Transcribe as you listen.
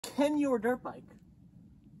Can your dirt bike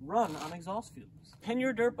run on exhaust fumes? Can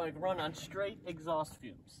your dirt bike run on straight exhaust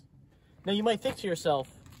fumes? Now you might think to yourself,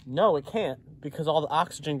 no, it can't, because all the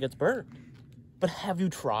oxygen gets burned. But have you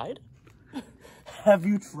tried? Have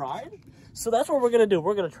you tried? So that's what we're gonna do.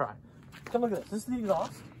 We're gonna try. Come look at this. This is the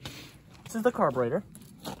exhaust. This is the carburetor.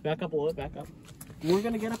 Back up a little bit, back up. We're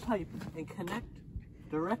gonna get a pipe and connect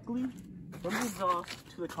directly from the exhaust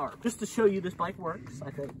to the carb. Just to show you this bike works,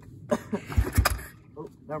 I think. Oh,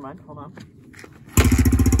 never mind, hold on.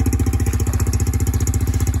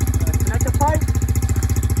 Connect the pipe.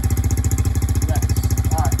 Yes,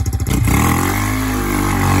 all right.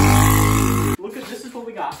 Look at, this is what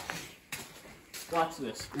we got. Watch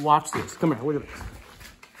this, watch this. Come here, look at this.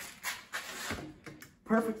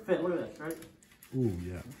 Perfect fit, look at this, right? Ooh,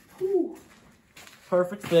 yeah. Ooh.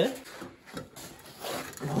 Perfect fit.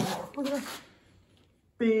 Oh, look at that.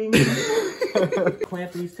 Bing.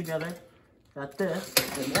 Clamp these together. Got this,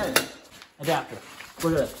 and then adapter.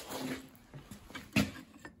 Look at this.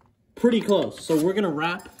 Pretty close. So we're gonna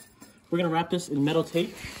wrap this in metal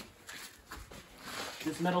tape.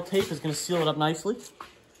 This metal tape is gonna seal it up nicely.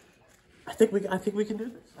 I think we can do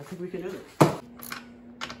this. I think we can do this.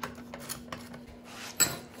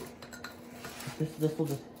 This will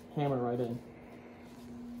just hammer right in.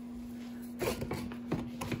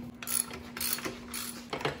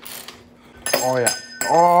 Oh yeah.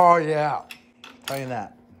 Oh yeah. Tell you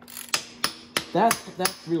that.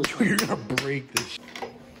 That's really cool. You're gonna break this.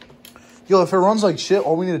 Yo, if it runs like shit,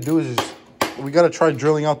 all we need to do is just, we gotta try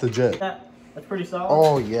drilling out the jet. That's pretty solid.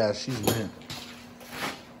 Oh yeah, she's in.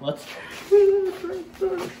 Let's.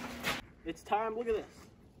 It's time. Look at this.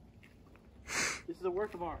 This is a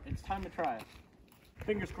work of art. It's time to try it.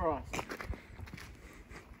 Fingers crossed.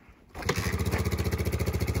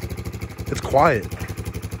 It's quiet.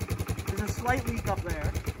 There's a slight leak up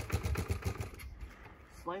there.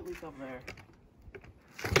 Slight leak up there.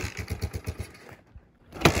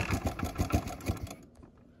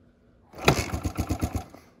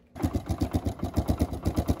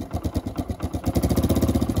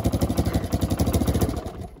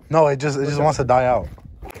 No, it just wants to die out.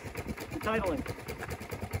 The titling.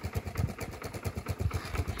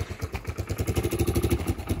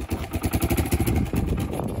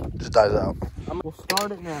 Just dies out. We'll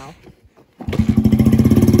start it now.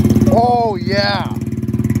 Oh yeah.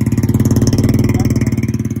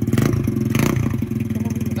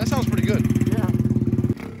 That sounds pretty good. Yeah.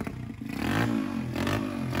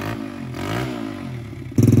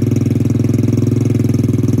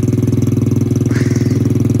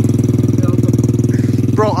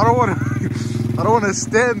 Bro, I don't want to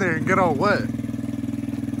stand there and get all wet.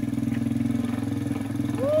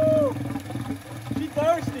 Woo! She's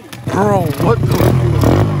thirsty. Bro, what the?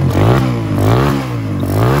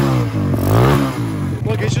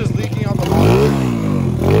 Look, it's just leaking out the hole.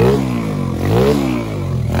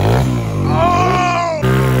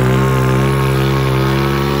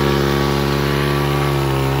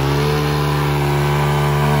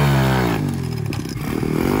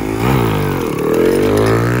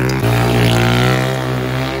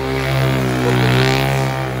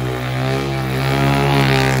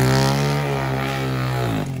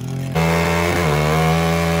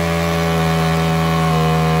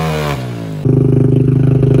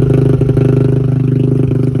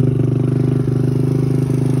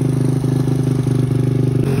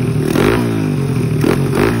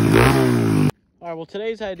 Well,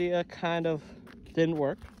 today's idea kind of didn't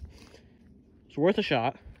work. It's worth a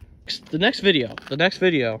shot. The next video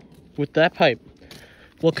with that pipe,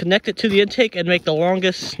 we'll connect it to the intake and make the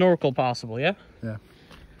longest snorkel possible, yeah? Yeah.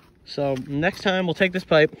 So next time we'll take this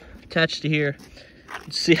pipe, attach it to here,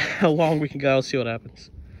 see how long we can go, see what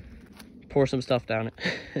happens. Pour some stuff down it.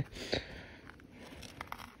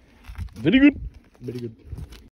 Very good. Very good.